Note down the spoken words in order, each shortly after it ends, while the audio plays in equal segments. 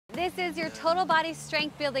This is your total body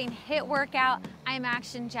strength building HIIT workout. I'm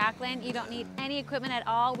Action Jacqueline. You don't need any equipment at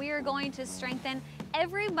all. We are going to strengthen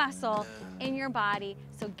every muscle in your body,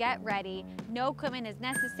 so get ready. No equipment is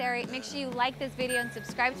necessary. Make sure you like this video and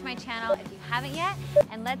subscribe to my channel if you haven't yet,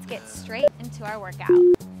 and let's get straight into our workout.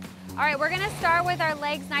 All right, we're gonna start with our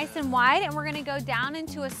legs nice and wide, and we're gonna go down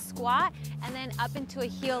into a squat and then up into a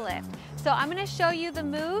heel lift. So I'm gonna show you the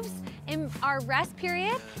moves in our rest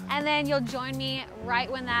period, and then you'll join me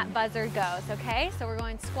right when that buzzer goes, okay? So we're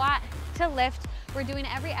going squat to lift. We're doing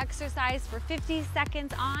every exercise for 50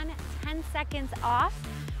 seconds on, 10 seconds off.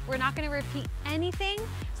 We're not gonna repeat anything,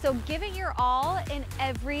 so give it your all in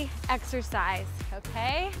every exercise,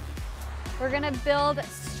 okay? We're gonna build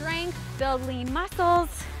strength, build lean muscles.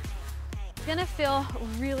 It's gonna feel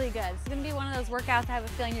really good. It's gonna be one of those workouts I have a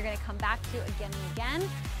feeling you're gonna come back to again and again,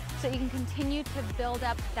 so you can continue to build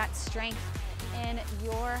up that strength in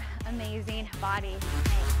your amazing body.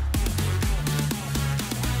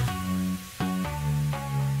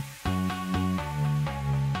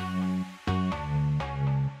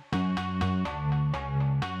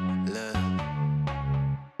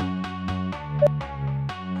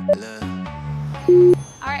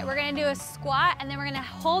 All right, we're gonna do a squat, and then we're gonna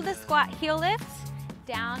hold the squat heel lift,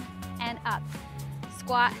 down and up.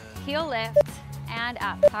 Squat, heel lift, and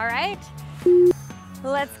up, all right?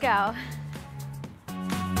 Let's go.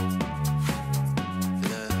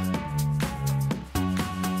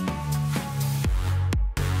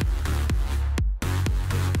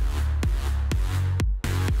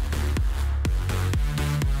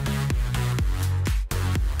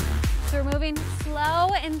 So we're moving slow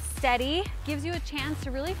and steady, gives you a chance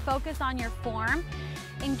to really focus on your form.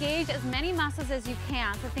 Engage as many muscles as you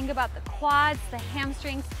can. So think about the quads, the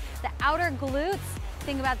hamstrings, the outer glutes.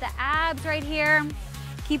 Think about the abs right here.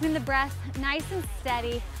 Keeping the breath nice and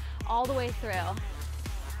steady all the way through.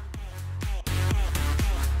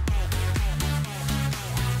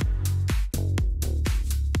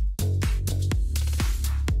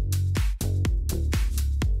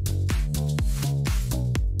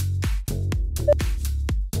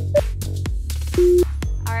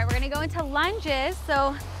 All right, we're gonna go into lunges.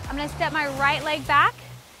 So I'm gonna step my right leg back.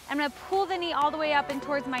 I'm gonna pull the knee all the way up and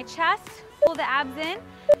towards my chest, pull the abs in,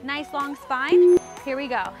 nice long spine. Here we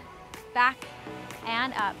go, back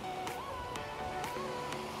and up.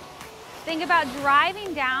 Think about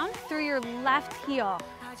driving down through your left heel.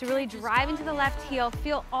 So really drive into the left heel,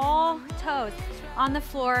 feel all toes on the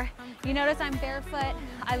floor. You notice I'm barefoot.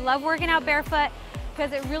 I love working out barefoot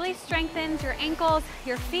because it really strengthens your ankles,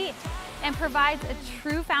 your feet, and provides a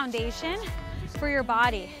true foundation for your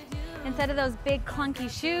body. Instead of those big clunky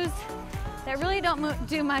shoes that really don't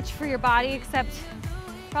do much for your body except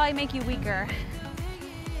probably make you weaker.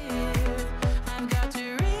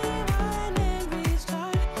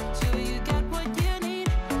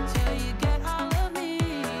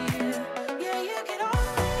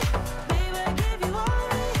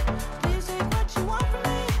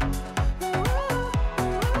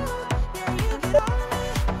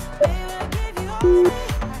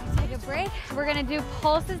 We're gonna do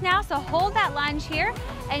pulses now, so hold that lunge here,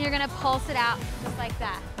 and you're gonna pulse it out just like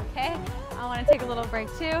that, okay? I wanna take a little break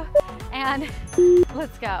too, and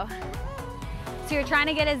let's go. So you're trying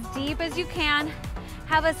to get as deep as you can.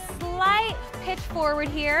 Have a slight pitch forward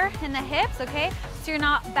here in the hips, okay? So you're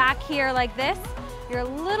not back here like this. You're a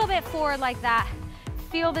little bit forward like that.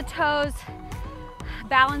 Feel the toes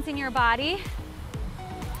balancing your body,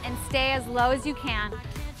 and stay as low as you can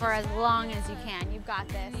for as long as you can. You've got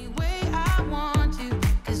this. I want to,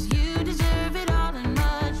 'cause you deserve it all and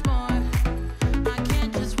much more. I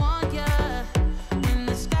can't just want you when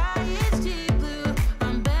the sky is deep blue.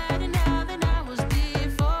 I'm better now than I was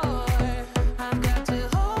before. I've got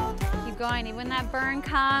to hold on. Keep going. When that burn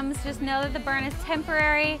comes, just know that the burn is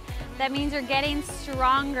temporary. That means you're getting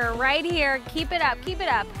stronger right here. Keep it up, keep it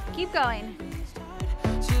up. Keep going.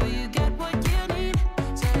 Till you get what you need,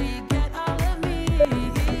 till you get all of me.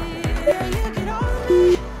 Yeah, you get all of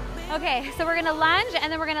me. Okay, so we're gonna lunge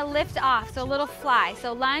and then we're gonna lift off, so a little fly.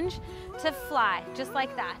 So lunge to fly, just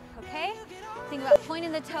like that, okay? Think about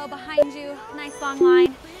pointing the toe behind you, nice long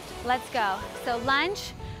line. Let's go. So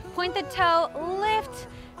lunge, point the toe, lift.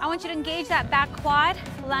 I want you to engage that back quad,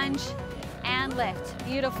 lunge and lift.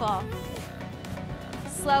 Beautiful.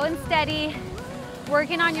 Slow and steady,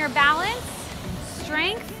 working on your balance,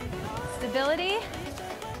 strength, stability,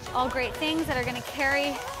 all great things that are gonna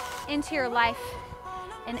carry into your life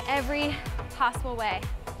in every possible way.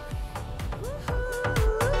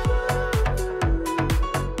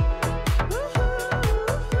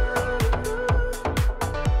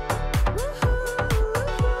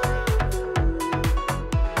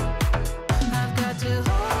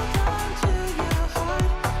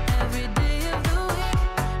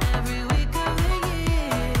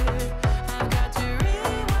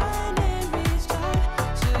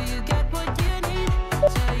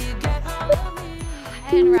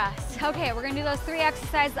 and rest. Okay, we're gonna do those 3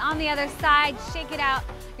 exercises on the other side. Shake it out.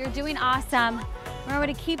 You're doing awesome. Remember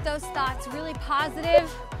to keep those thoughts really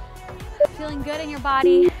positive. Feeling good in your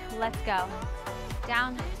body. Let's go.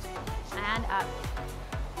 Down and up.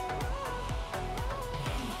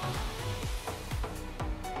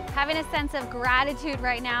 Having a sense of gratitude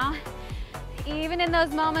right now, even in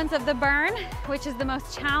those moments of the burn, which is the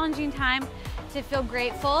most challenging time to feel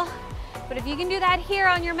grateful. But if you can do that here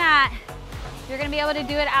on your mat, you're gonna be able to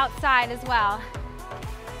do it outside as well.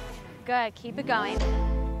 Good, keep it going.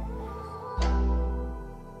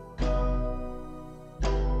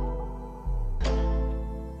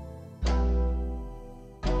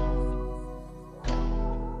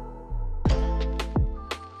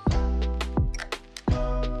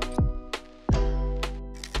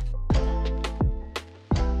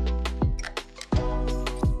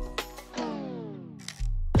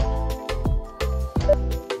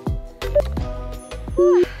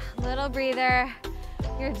 Little breather.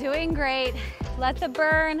 You're doing great. Let the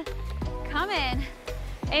burn come in.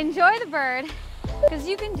 Enjoy the burn, because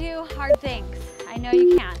you can do hard things. I know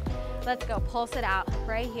you can. Let's go. Pulse it out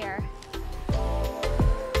right here.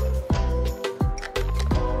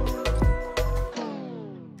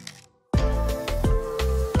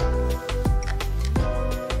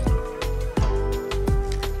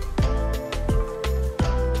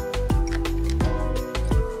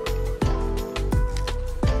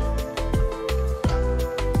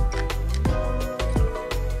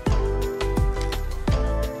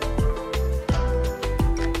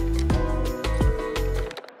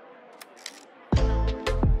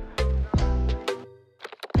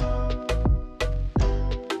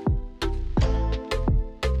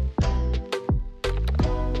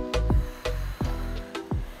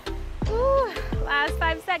 Last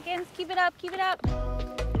 5 seconds. Keep it up, keep it up.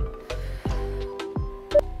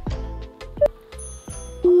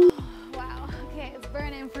 Oh, wow, okay, it's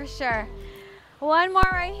burning for sure. One more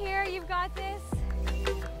right here, you've got this.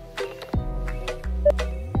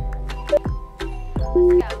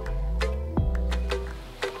 Let's go.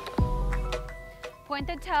 Point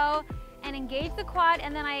the toe and engage the quad,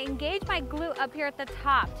 and then I engage my glute up here at the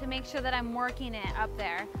top to make sure that I'm working it up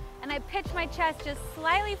there. And I pitch my chest just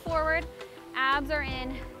slightly forward. Abs are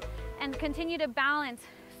in, and continue to balance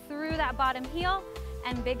through that bottom heel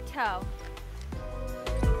and big toe.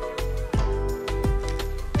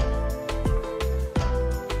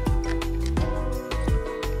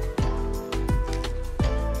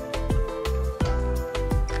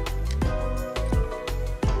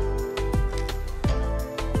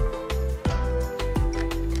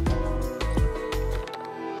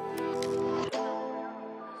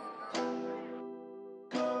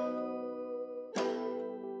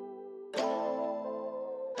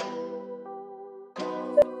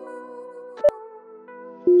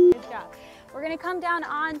 Good job. We're gonna come down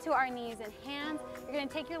onto our knees and hands. You're gonna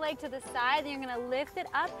take your leg to the side, then you're gonna lift it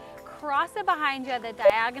up, cross it behind you at the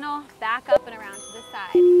diagonal, back up and around to the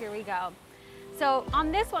side. Here we go. So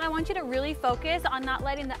on this one, I want you to really focus on not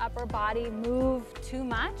letting the upper body move too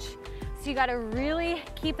much. So you gotta really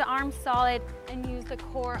keep the arms solid and use the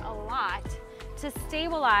core a lot to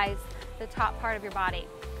stabilize the top part of your body.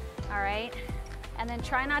 All right? And then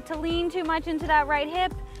try not to lean too much into that right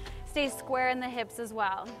hip. Stay square in the hips as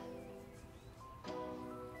well.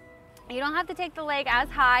 You don't have to take the leg as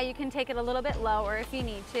high. You can take it a little bit lower if you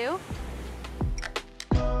need to.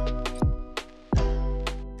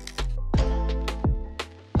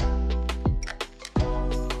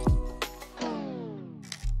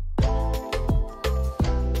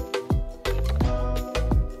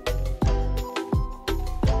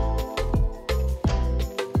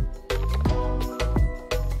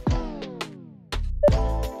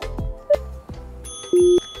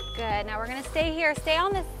 Good, now we're gonna stay here. Stay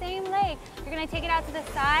on the same leg. You're gonna take it out to the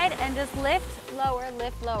side and just lift, lower,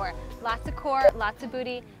 lift, lower. Lots of core, lots of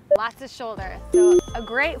booty, lots of shoulder. So a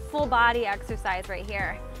great full body exercise right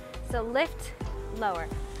here. So lift, lower,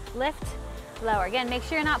 lift, lower. Again, make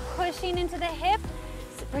sure you're not pushing into the hip.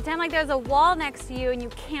 So pretend like there's a wall next to you and you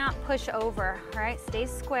can't push over, all right? Stay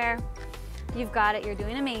square. You've got it, you're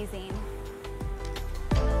doing amazing.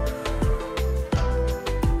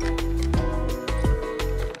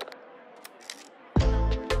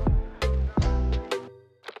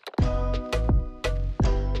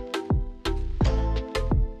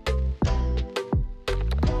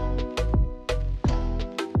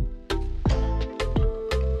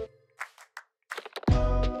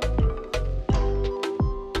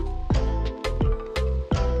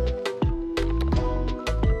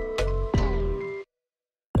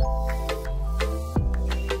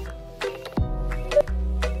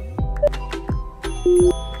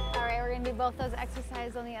 both those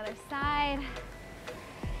exercises on the other side.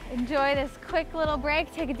 Enjoy this quick little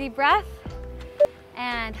break. Take a deep breath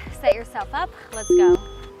and set yourself up. Let's go.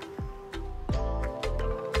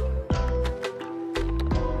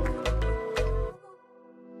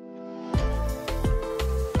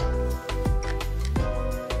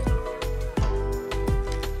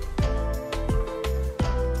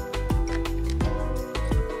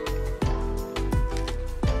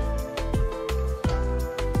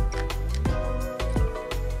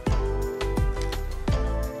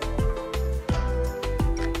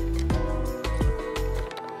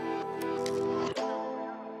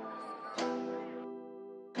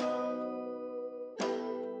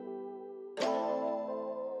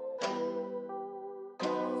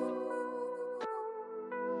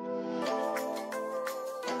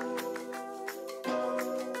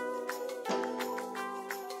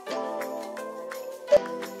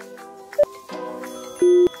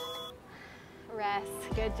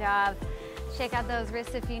 Good job. Shake out those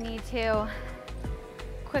wrists if you need to.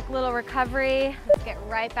 Quick little recovery. Let's get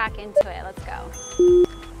right back into it. Let's go.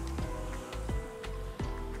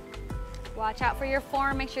 Watch out for your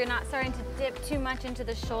form. Make sure you're not starting to dip too much into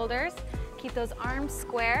the shoulders. Keep those arms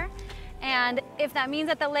square. And if that means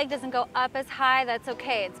that the leg doesn't go up as high, that's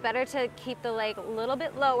okay. It's better to keep the leg a little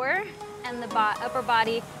bit lower and the upper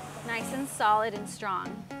body nice and solid and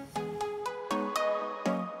strong.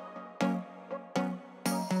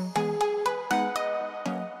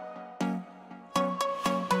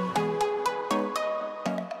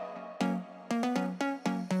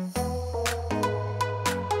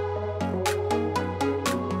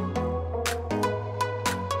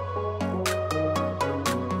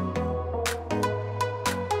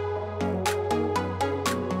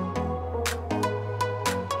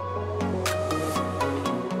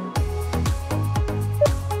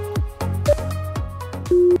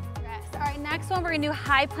 We're gonna do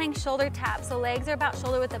high plank shoulder tap. So legs are about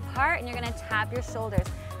shoulder width apart and you're gonna tap your shoulders.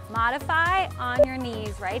 Modify on your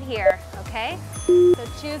knees right here, okay? So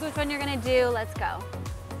choose which one you're gonna do, let's go.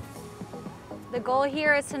 The goal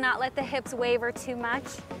here is to not let the hips waver too much.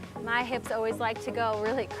 My hips always like to go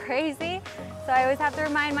really crazy, so I always have to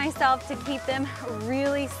remind myself to keep them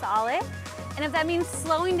really solid. And if that means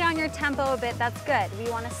slowing down your tempo a bit, that's good.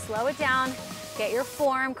 We wanna slow it down, get your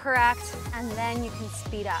form correct, and then you can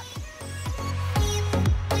speed up.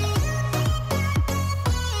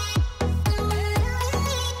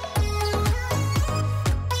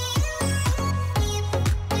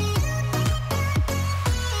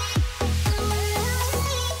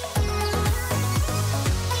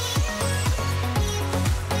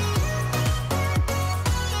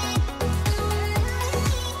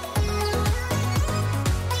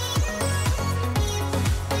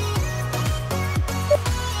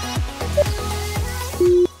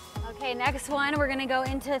 Next one, we're gonna go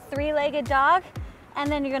into three-legged dog, and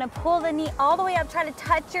then you're gonna pull the knee all the way up, try to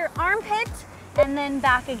touch your armpit, and then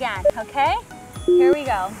back again, okay? Here we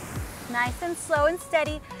go. Nice and slow and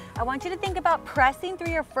steady. I want you to think about pressing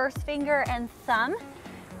through your first finger and thumb,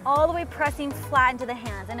 all the way pressing flat into the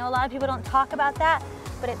hands. I know a lot of people don't talk about that,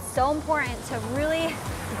 but it's so important to really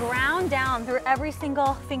ground down through every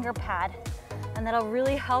single finger pad, and that'll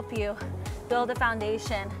really help you build a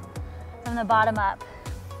foundation from the bottom up.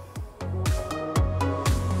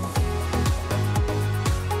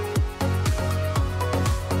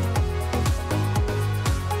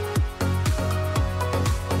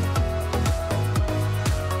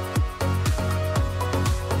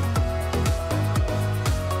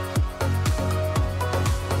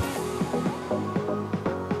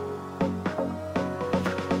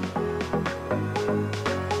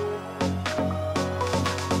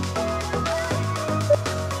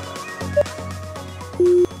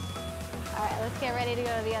 Ready to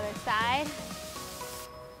go to the other side.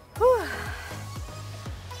 Whew.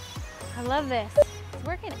 I love this. It's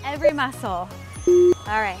working every muscle. All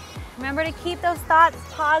right, remember to keep those thoughts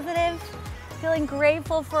positive, feeling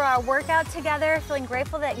grateful for our workout together, feeling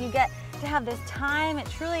grateful that you get to have this time. It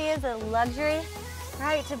truly is a luxury,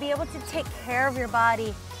 right, to be able to take care of your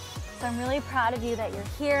body. So I'm really proud of you that you're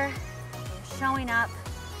here, you're showing up,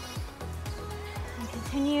 and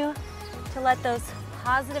continue to let those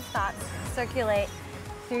positive thoughts circulate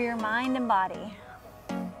through your mind and body.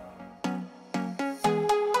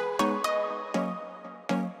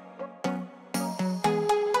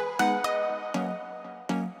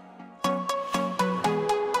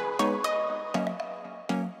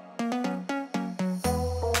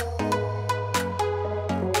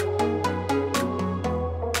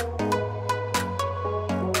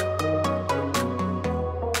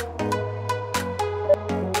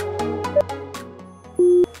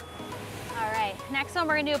 Next one,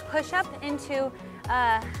 we're gonna do a push-up into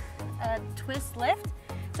a twist lift.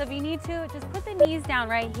 So if you need to, just put the knees down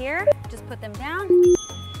right here. Just put them down,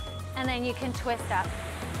 and then you can twist up,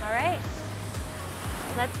 all right?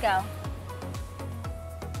 Let's go.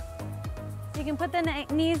 So you can put the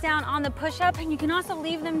knees down on the push-up, and you can also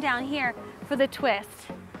leave them down here for the twist.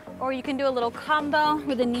 Or you can do a little combo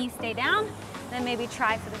where the knees stay down, then maybe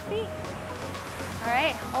try for the feet. All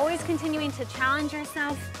right, always continuing to challenge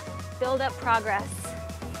yourself, build up progress.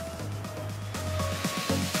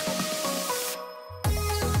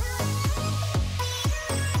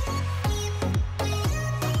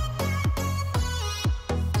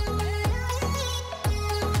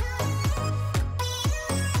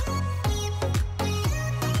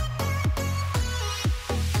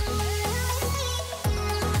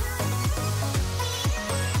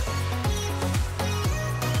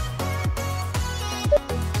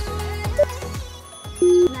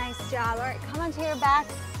 All right, come onto your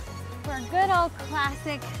backs for a good old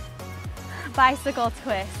classic bicycle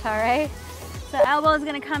twist, all right? So elbow is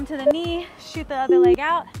gonna come to the knee, shoot the other leg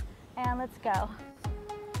out, and let's go.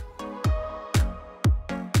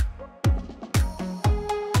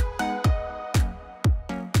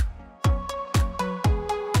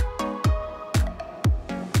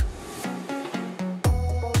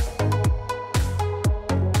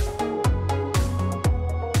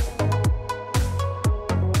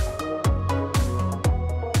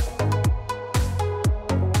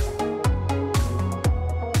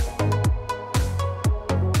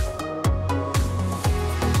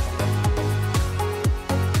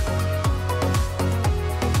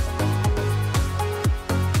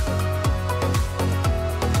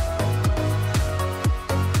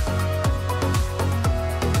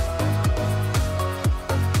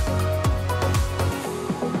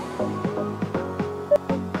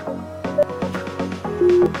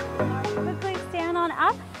 Quickly stand on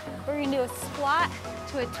up. We're gonna do a squat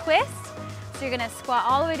to a twist. So you're gonna squat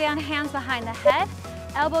all the way down, hands behind the head.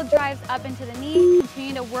 Elbow drives up into the knee.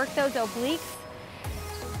 Continue to work those obliques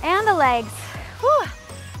and the legs. Whew.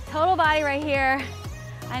 Total body right here.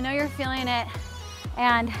 I know you're feeling it.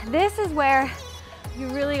 And this is where you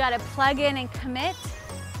really gotta plug in and commit.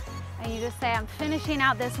 And you just say, I'm finishing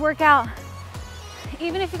out this workout.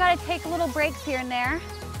 Even if you gotta take little breaks here and there,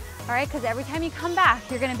 all right, because every time you come back,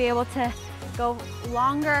 you're gonna be able to go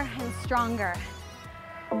longer and stronger.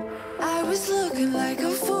 I was looking like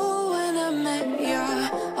a fool when I met ya,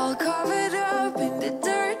 all covered up in the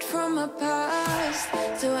dirt from my past.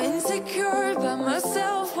 So insecure by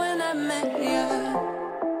myself when I met ya.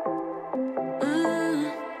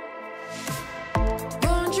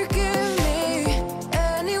 Won't you give me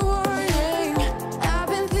any warning? I've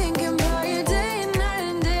been thinking about you day and night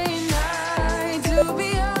and day and night. To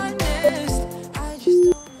be honest, I just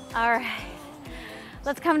don't. All right.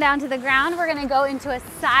 Let's come down to the ground. We're gonna go into a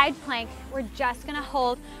side plank. We're just gonna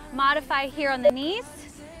hold, modify here on the knees,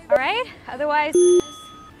 all right? Otherwise,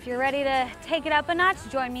 if you're ready to take it up a notch,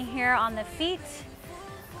 join me here on the feet.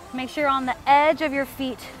 Make sure you're on the edge of your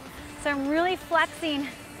feet. So I'm really flexing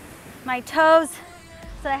my toes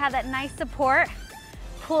so I have that nice support.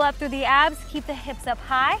 Pull up through the abs, keep the hips up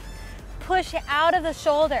high. Push out of the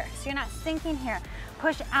shoulder, so you're not sinking here.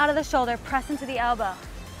 Push out of the shoulder, press into the elbow.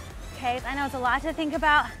 Okay, I know it's a lot to think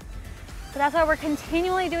about, but that's why we're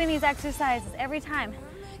continually doing these exercises every time.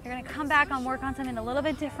 You're gonna come back and work on something a little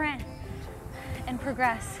bit different and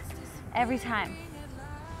progress every time.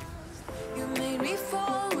 You made me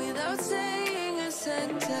fall without saying a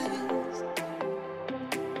sentence.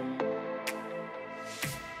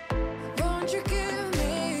 Won't you give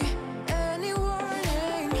me any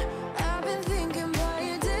warning? I've been thinking about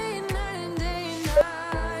you day and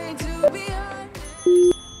night, to be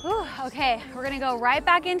honest. Ooh, okay, we're gonna go right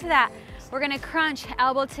back into that. We're gonna crunch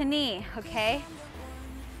elbow to knee, okay?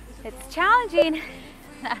 It's challenging.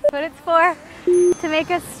 That's what it's for, to make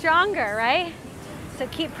us stronger, right? So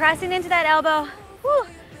keep pressing into that elbow. Woo.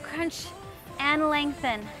 Crunch and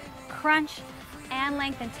lengthen. Crunch and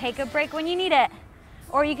lengthen. Take a break when you need it.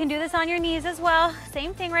 Or you can do this on your knees as well.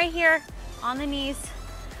 Same thing right here on the knees.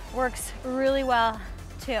 Works really well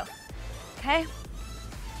too, okay?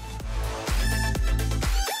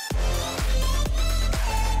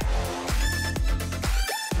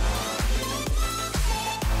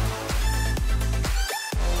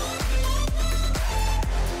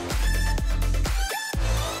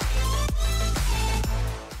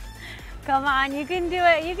 Come on, you can do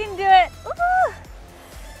it, you can do it. Woo!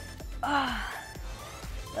 Oh.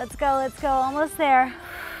 Let's go, almost there.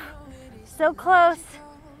 So close.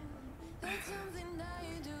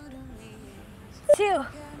 2,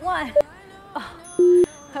 1. Oh.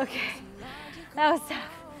 Okay, That was tough.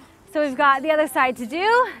 So we've got the other side to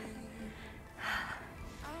do.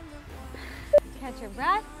 Catch your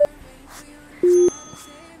breath.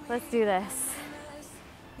 Let's do this.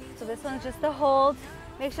 So this one's just the hold.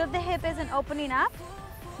 Make sure the hip isn't opening up.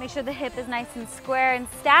 Make sure the hip is nice and square and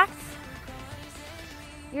stacked.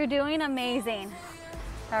 You're doing amazing,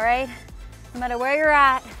 all right? No matter where you're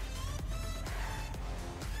at,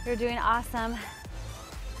 you're doing awesome.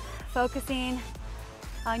 Focusing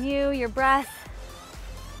on you, your breath,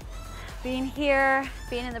 being here,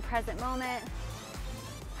 being in the present moment.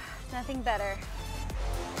 Nothing better.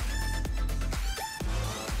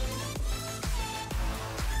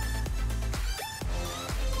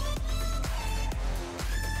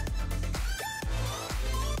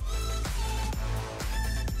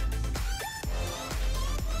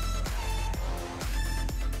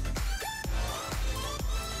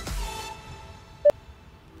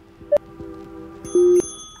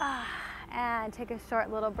 And take a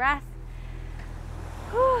short little breath.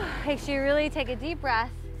 Whew. Make sure you really take a deep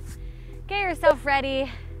breath. Get yourself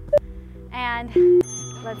ready, and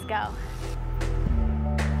let's go.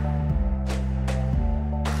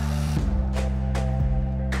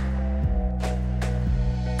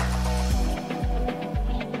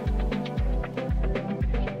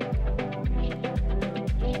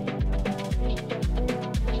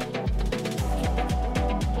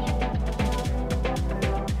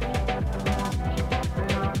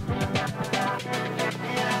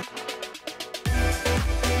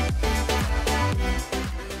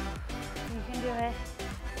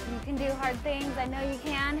 Things, I know you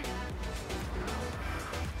can.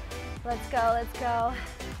 Let's go, let's go.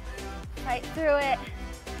 Fight through it.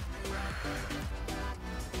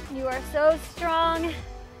 You are so strong.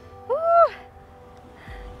 Woo.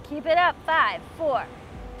 Keep it up. 5, 4,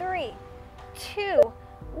 3, 2,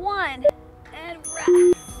 1, and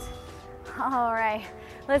rest. All right,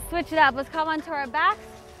 let's switch it up. Let's come onto our backs.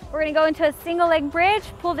 We're gonna go into a single leg bridge.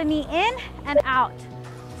 Pull the knee in and out.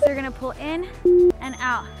 So you're gonna pull in and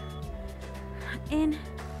out. In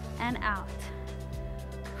and out.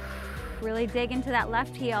 Really dig into that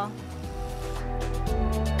left heel.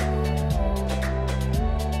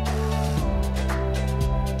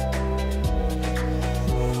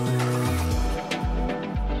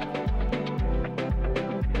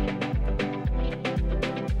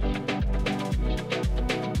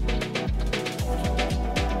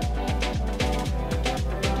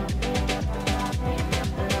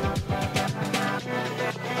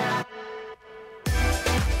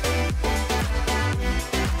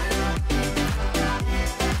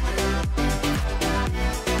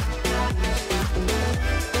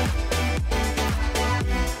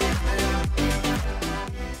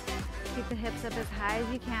 Up as high as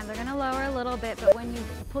you can. They're gonna lower a little bit, but when you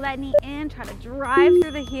pull that knee in, try to drive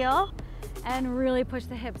through the heel and really push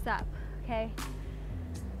the hips up, okay?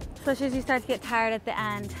 Especially as you start to get tired at the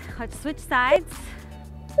end. Let's switch sides.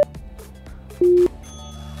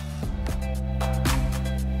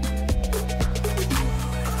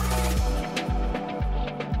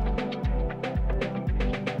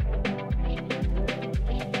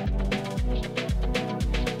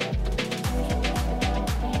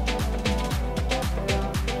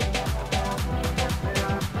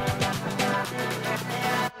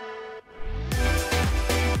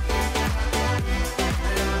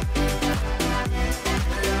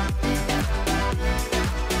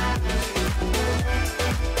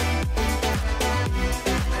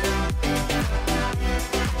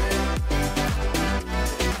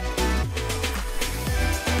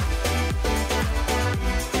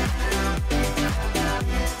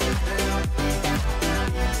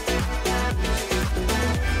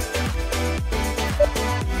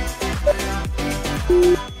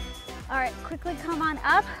 All right, quickly come on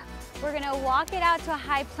up. We're gonna walk it out to a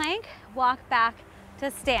high plank, walk back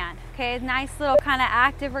to stand. Okay, nice little kind of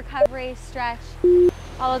active recovery, stretch,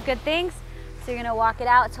 all those good things. So you're gonna walk it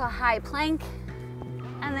out to a high plank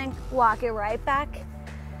and then walk it right back.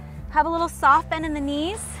 Have a little soft bend in the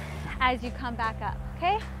knees as you come back up,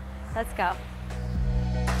 okay? Let's go.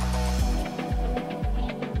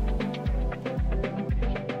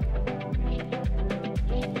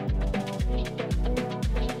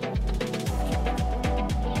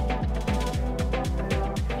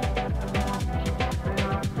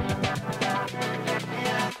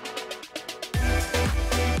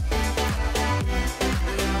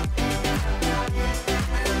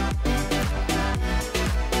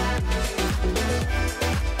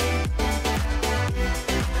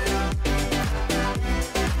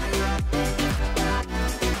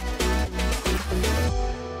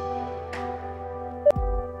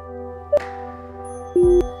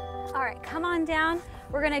 right, come on down.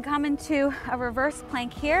 We're gonna come into a reverse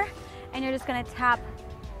plank here, and you're just gonna tap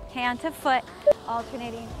hand to foot,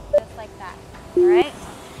 alternating just like that, all right?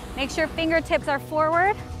 Make sure fingertips are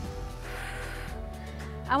forward.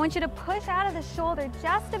 I want you to push out of the shoulder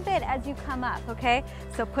just a bit as you come up, okay?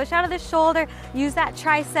 So push out of the shoulder, use that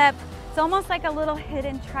tricep. It's almost like a little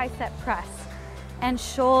hidden tricep press and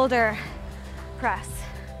shoulder press.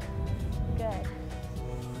 Good.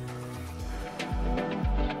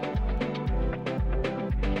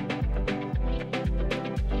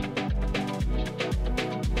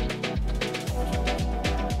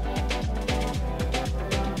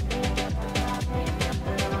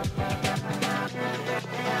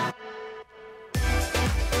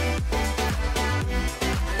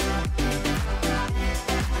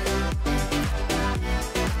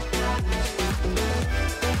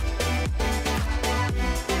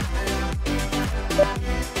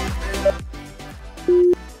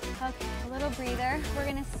 We're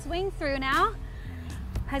gonna swing through now,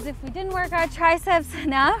 as if we didn't work our triceps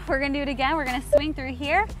enough. We're gonna do it again. We're gonna swing through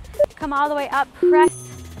here, come all the way up, press,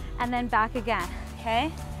 and then back again,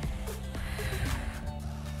 okay?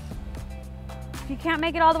 If you can't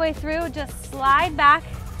make it all the way through, just slide back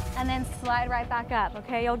and then slide right back up,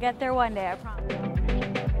 okay? You'll get there one day, I promise.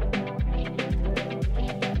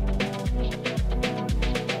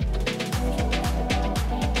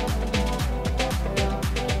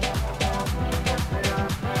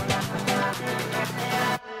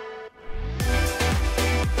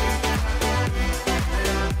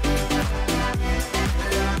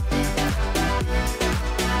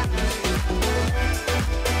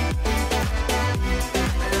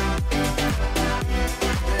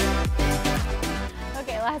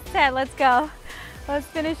 Let's go. Let's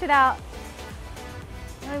finish it out.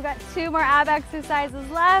 And we've got 2 more ab exercises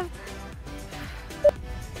left.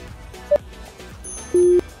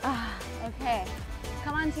 Okay,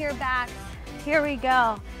 come onto your backs. Here we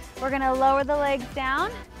go. We're gonna lower the legs down,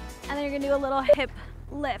 and then you're gonna do a little hip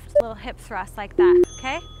lift, a little hip thrust like that,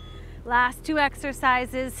 okay? Last 2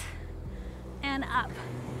 exercises, and up.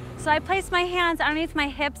 So I place my hands underneath my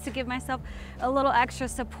hips to give myself a little extra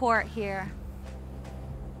support here.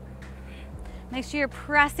 Make sure you're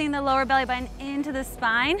pressing the lower belly button into the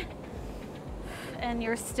spine, and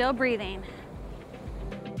you're still breathing.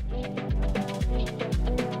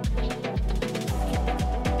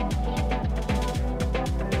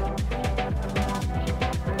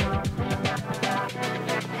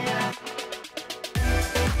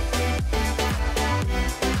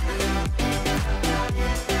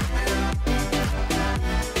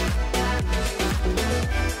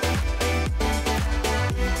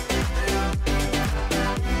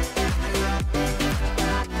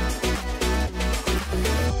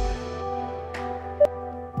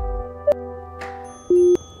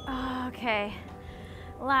 Okay,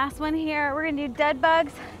 last one here. We're gonna do dead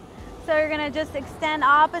bugs. So you're gonna just extend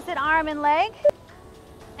opposite arm and leg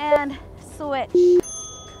and switch.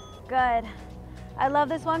 Good. I love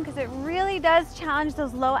this one because it really does challenge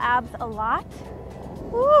those low abs a lot.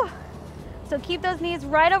 Woo. So keep those knees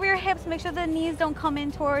right over your hips. Make sure the knees don't come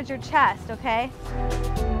in towards your chest, okay?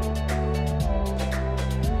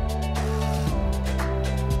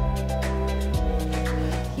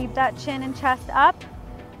 Keep that chin and chest up.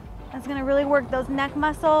 That's gonna really work those neck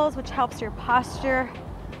muscles, which helps your posture.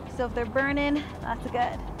 So if they're burning, that's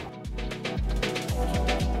good.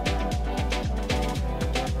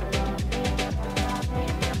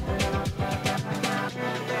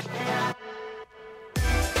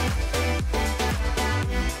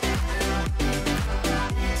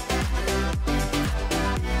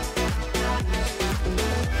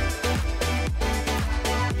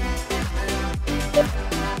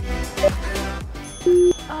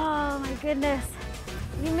 Goodness,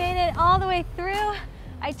 you made it all the way through.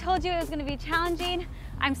 I told you it was going to be challenging.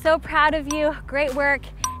 I'm so proud of you. Great work,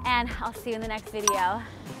 and I'll see you in the next video.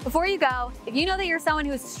 Before you go, if you know that you're someone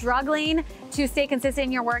who's struggling to stay consistent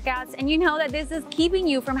in your workouts, and you know that this is keeping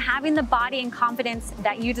you from having the body and confidence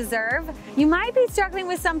that you deserve, you might be struggling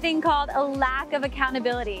with something called a lack of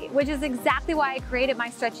accountability, which is exactly why I created my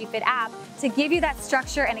Stretchy Fit app, to give you that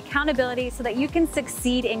structure and accountability so that you can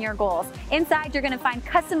succeed in your goals. Inside, you're gonna find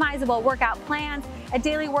customizable workout plans, a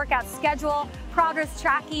daily workout schedule, progress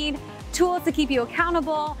tracking, tools to keep you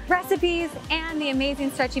accountable, recipes, and the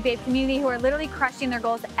amazing Stretchy Babe community who are literally crushing their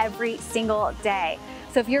goals every single day.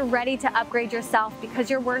 So if you're ready to upgrade yourself because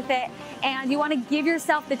you're worth it and you want to give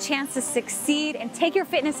yourself the chance to succeed and take your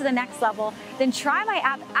fitness to the next level, then try my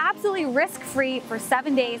app absolutely risk-free for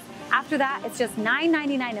 7 days After that, it's just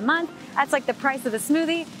 $9.99 a month. That's like the price of a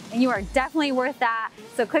smoothie, and you are definitely worth that.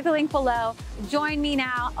 So click the link below, join me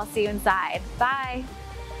now. I'll see you inside. Bye.